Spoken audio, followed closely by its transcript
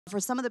For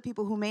some of the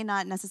people who may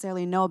not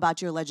necessarily know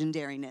about your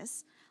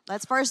legendariness,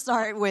 let's first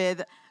start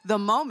with the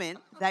moment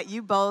that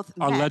you both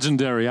Our met.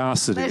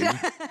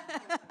 legendariosity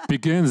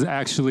begins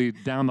actually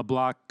down the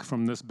block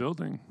from this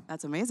building.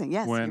 That's amazing.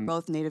 Yes, When you're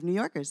both native New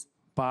Yorkers.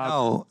 Bob,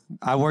 Oh,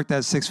 I worked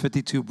at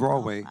 652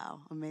 Broadway, Wow,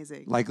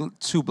 amazing. like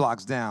 2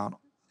 blocks down,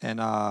 and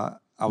I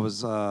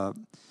was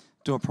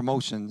doing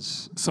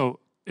promotions. so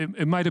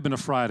it might have been a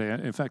Friday.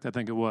 In fact, I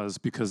think it was,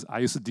 because I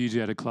used to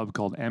DJ at a club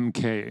called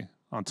MK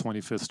on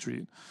 25th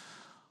Street.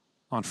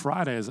 On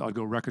Fridays, I'd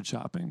go record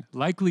shopping,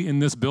 likely in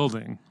this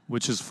building,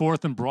 which is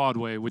 4th and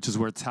Broadway, which is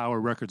where Tower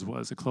Records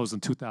was. It closed in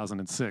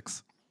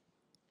 2006.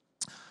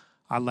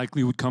 I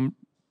likely would come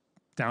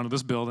down to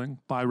this building,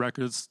 buy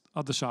records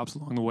at the shops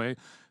along the way.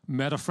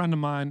 Met a friend of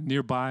mine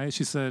nearby.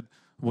 She said,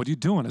 "What are you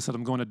doing?" I said,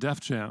 "I'm going to Def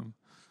Jam."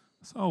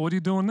 So, "Oh, what are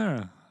you doing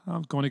there?"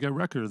 "I'm going to get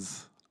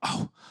records."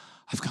 "Oh,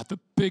 I've got the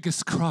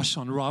biggest crush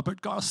on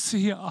Robert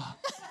Garcia."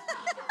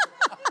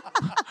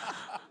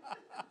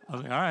 I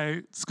was like, all right,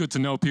 it's good to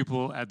know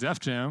people at Def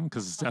Jam,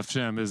 because Def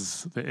Jam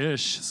is the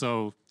ish,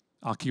 so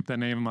I'll keep that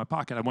name in my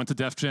pocket. I went to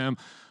Def Jam,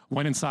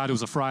 went inside, it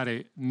was a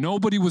Friday.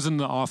 Nobody was in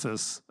the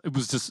office. It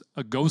was just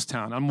a ghost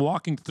town. I'm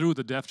walking through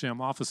the Def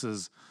Jam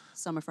offices.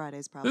 Summer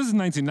Fridays, probably. This is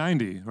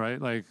 1990,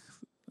 right? Like,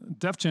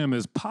 Def Jam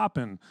is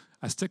popping.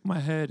 I stick my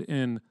head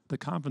in the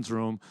conference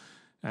room,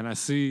 and I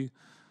see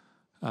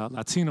a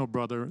Latino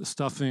brother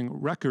stuffing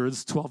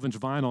records, 12-inch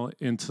vinyl,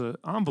 into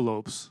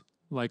envelopes,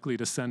 likely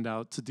to send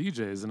out to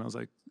DJs. And I was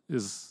like,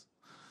 is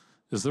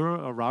there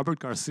a Robert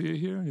Garcia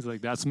here? And he's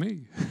like, "That's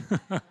me."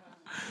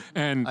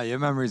 And Your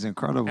memory's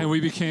incredible. and we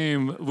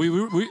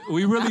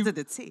really To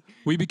the T.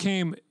 we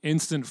became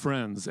instant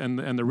friends.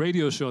 And the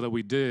radio show that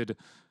we did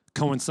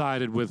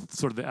coincided with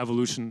sort of the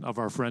evolution of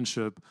our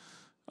friendship.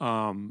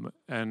 And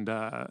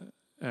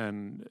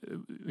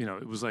you know,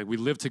 it was like we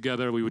lived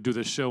together. We would do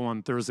this show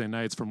on Thursday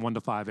nights from 1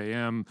 to 5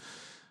 a.m.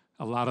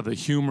 A lot of the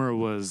humor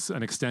was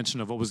an extension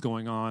of what was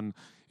going on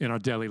in our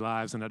daily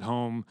lives and at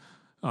home.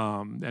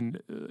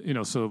 You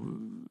know, so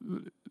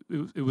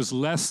it was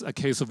less a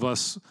case of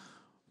us,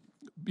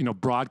 you know,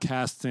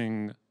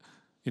 broadcasting,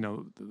 you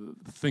know,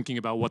 thinking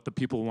about what the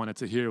people wanted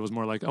to hear. It was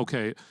more like,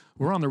 okay,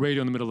 we're on the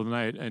radio in the middle of the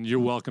night, and you're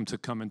welcome to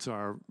come into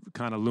our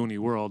kind of loony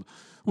world,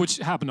 which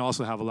happened to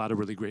also have a lot of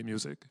really great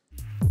music.